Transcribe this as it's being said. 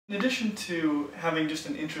In addition to having just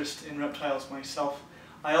an interest in reptiles myself,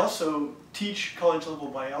 I also teach college-level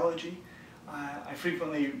biology. I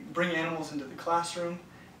frequently bring animals into the classroom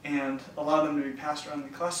and allow them to be passed around the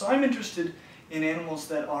class. So I'm interested in animals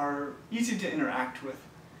that are easy to interact with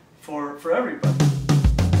for everybody.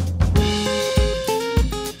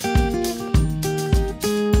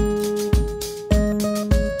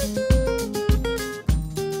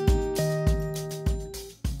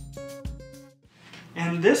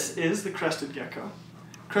 And this is the crested gecko.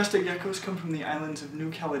 Crested geckos come from the islands of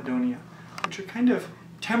New Caledonia, which are kind of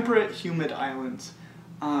temperate, humid islands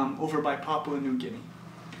over by Papua New Guinea.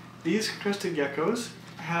 These crested geckos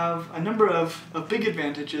have a number of big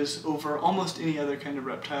advantages over almost any other kind of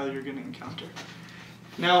reptile you're going to encounter.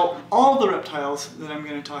 Now, all the reptiles that I'm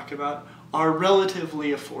going to talk about are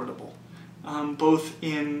relatively affordable. Both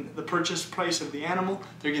in the purchase price of the animal,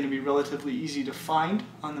 they're going to be relatively easy to find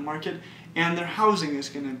on the market, and their housing is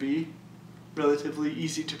going to be relatively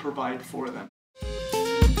easy to provide for them.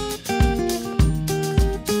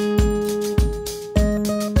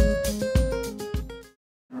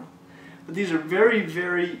 But these are very,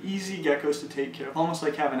 very easy geckos to take care of, almost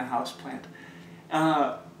like having a house plant.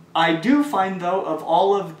 I do find, though, of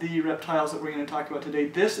all of the reptiles that we're going to talk about today,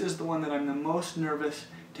 this is the one that I'm the most nervous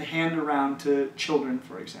to hand around to children,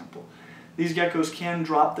 for example. These geckos can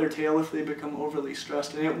drop their tail if they become overly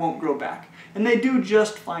stressed, and it won't grow back. And they do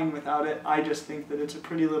just fine without it. I just think that it's a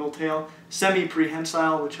pretty little tail,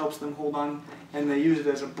 semi-prehensile, which helps them hold on, and they use it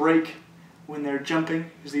as a brake when they're jumping,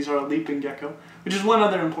 because these are a leaping gecko. Which is one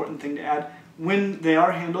other important thing to add. When they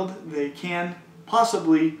are handled, they can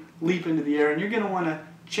possibly leap into the air, and you're going to want to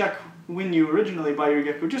check when you originally buy your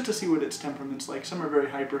gecko just to see what its temperament's like. Some are very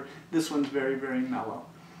hyper, this one's very, very mellow.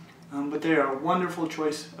 But they are a wonderful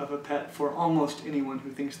choice of a pet for almost anyone who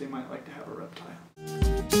thinks they might like to have a reptile.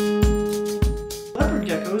 Leopard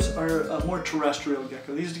geckos are a more terrestrial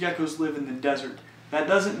gecko. These geckos live in the desert. That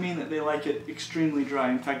doesn't mean that they like it extremely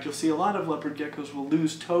dry. In fact, you'll see a lot of leopard geckos will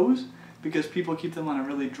lose toes because people keep them on a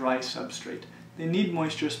really dry substrate. They need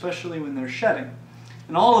moisture, especially when they're shedding.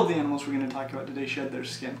 And all of the animals we're going to talk about today shed their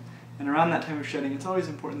skin. And around that time of shedding, it's always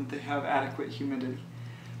important that they have adequate humidity.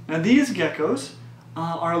 Now these geckos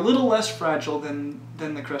are a little less fragile than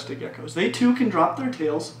the crested geckos. They too can drop their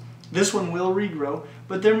tails. This one will regrow,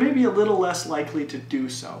 but they're maybe a little less likely to do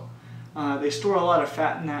so. They store a lot of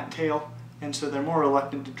fat in that tail, and so they're more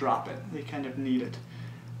reluctant to drop it. They kind of need it.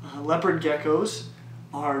 Leopard geckos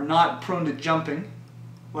are not prone to jumping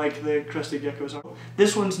like the crested geckos are.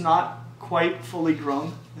 This one's not quite fully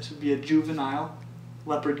grown. This would be a juvenile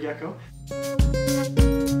leopard gecko.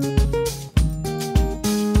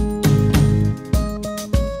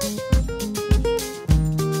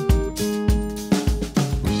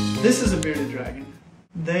 This is a bearded dragon.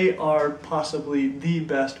 They are possibly the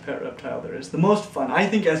best pet reptile there is. The most fun. I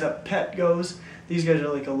think as a pet goes, these guys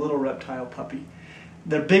are like a little reptile puppy.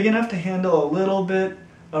 They're big enough to handle a little bit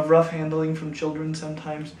of rough handling from children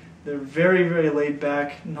sometimes. They're very, very laid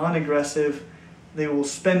back, non-aggressive. They will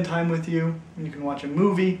spend time with you. You can watch a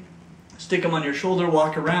movie, stick them on your shoulder,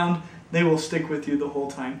 walk around. They will stick with you the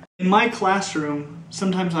whole time. In my classroom,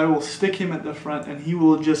 sometimes I will stick him at the front and he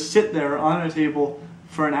will just sit there on a table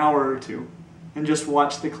for an hour or two and just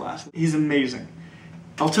watch the class. He's amazing.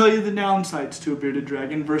 I'll tell you the downsides to a bearded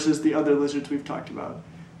dragon versus the other lizards we've talked about.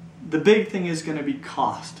 The big thing is going to be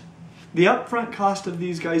cost. The upfront cost of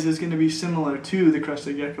these guys is going to be similar to the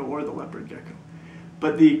crested gecko or the leopard gecko,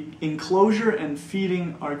 but the enclosure and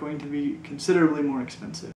feeding are going to be considerably more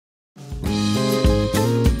expensive.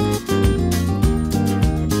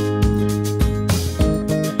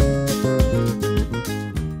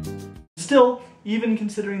 Still, even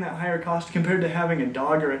considering that higher cost compared to having a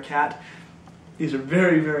dog or a cat, these are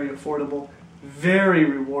very, very affordable, very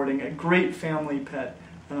rewarding, a great family pet,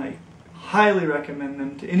 and I highly recommend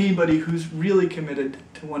them to anybody who's really committed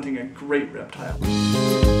to wanting a great reptile. Anyone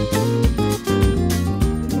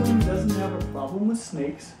who doesn't have a problem with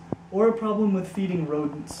snakes or a problem with feeding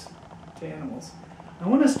rodents to animals, I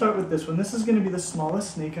want to start with this one. This is going to be the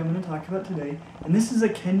smallest snake I'm going to talk about today, and this is a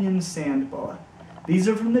Kenyan sand boa. These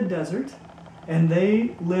are from the desert, and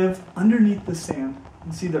they live underneath the sand. You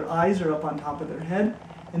can see their eyes are up on top of their head,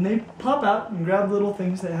 and they pop out and grab little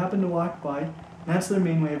things that happen to walk by, and that's their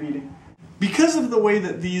main way of eating. Because of the way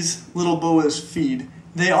that these little boas feed,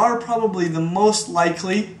 they are probably the most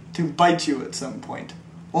likely to bite you at some point,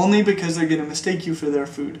 only because they're going to mistake you for their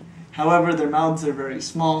food. However, their mouths are very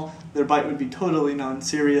small, their bite would be totally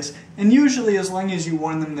non-serious, and usually as long as you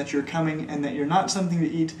warn them that you're coming and that you're not something to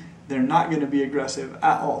eat, they're not going to be aggressive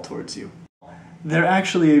at all towards you. They're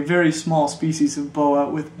actually a very small species of boa,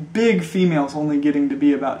 with big females only getting to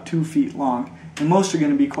be about 2 feet long, and most are going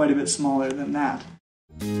to be quite a bit smaller than that.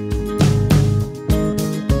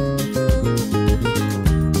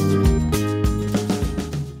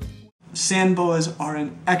 Sand boas are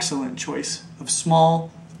an excellent choice of small,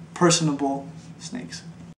 personable snakes.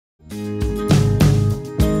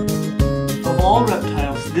 Of all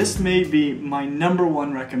reptiles, this may be my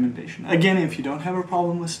 #1 recommendation. Again, if you don't have a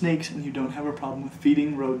problem with snakes and you don't have a problem with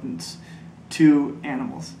feeding rodents to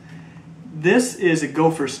animals. This is a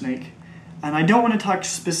gopher snake, and I don't want to talk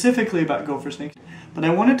specifically about gopher snakes, but I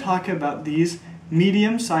want to talk about these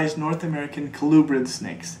medium-sized North American colubrid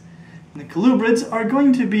snakes. And the colubrids are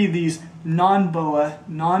going to be these non-boa,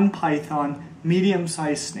 non-python,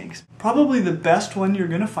 medium-sized snakes. Probably the best one you're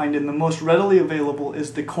going to find and the most readily available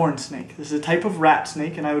is the corn snake. This is a type of rat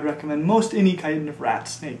snake, and I would recommend most any kind of rat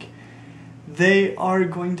snake. They are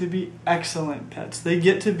going to be excellent pets. They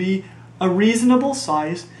get to be a reasonable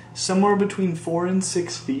size, somewhere between 4 and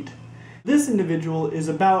 6 feet. This individual is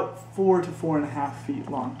about 4 to 4.5 feet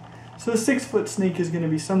long. So a 6-foot snake is going to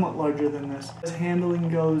be somewhat larger than this. As handling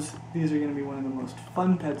goes, these are going to be one of the most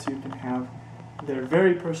fun pets you can have. They're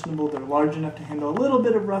very personable, they're large enough to handle a little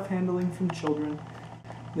bit of rough handling from children.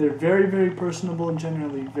 They're very, very personable and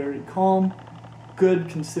generally very calm, good,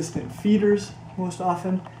 consistent feeders most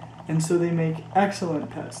often, and so they make excellent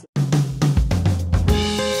pets.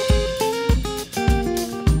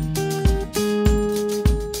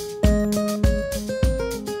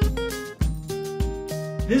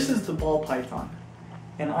 This is the ball python,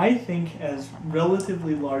 and I think as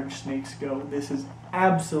relatively large snakes go, this is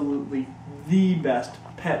absolutely the best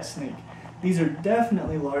pet snake. These are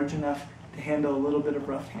definitely large enough to handle a little bit of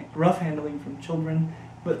rough handling from children,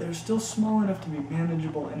 but they're still small enough to be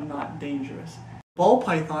manageable and not dangerous. Ball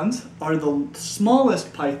pythons are the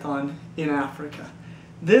smallest python in Africa.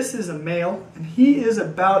 This is a male, and he is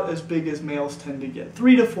about as big as males tend to get,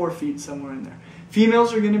 3 to 4 feet, somewhere in there.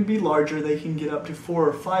 Females are going to be larger. They can get up to 4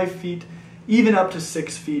 or 5 feet, even up to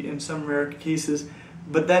 6 feet in some rare cases,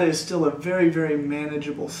 but that is still a very, very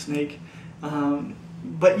manageable snake.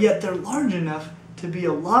 But yet they're large enough to be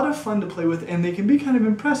a lot of fun to play with, and they can be kind of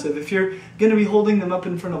impressive. If you're going to be holding them up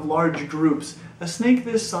in front of large groups, a snake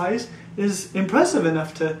this size is impressive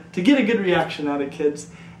enough to get a good reaction out of kids,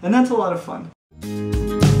 and that's a lot of fun.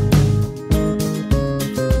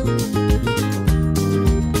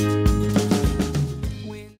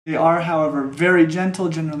 They are, however, very gentle,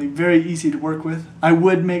 generally very easy to work with. I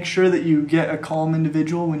would make sure that you get a calm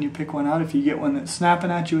individual when you pick one out. If you get one that's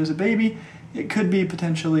snapping at you as a baby, it could be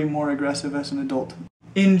potentially more aggressive as an adult.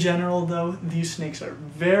 In general, though, these snakes are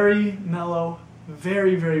very mellow,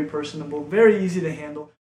 very, very personable, very easy to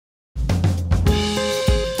handle.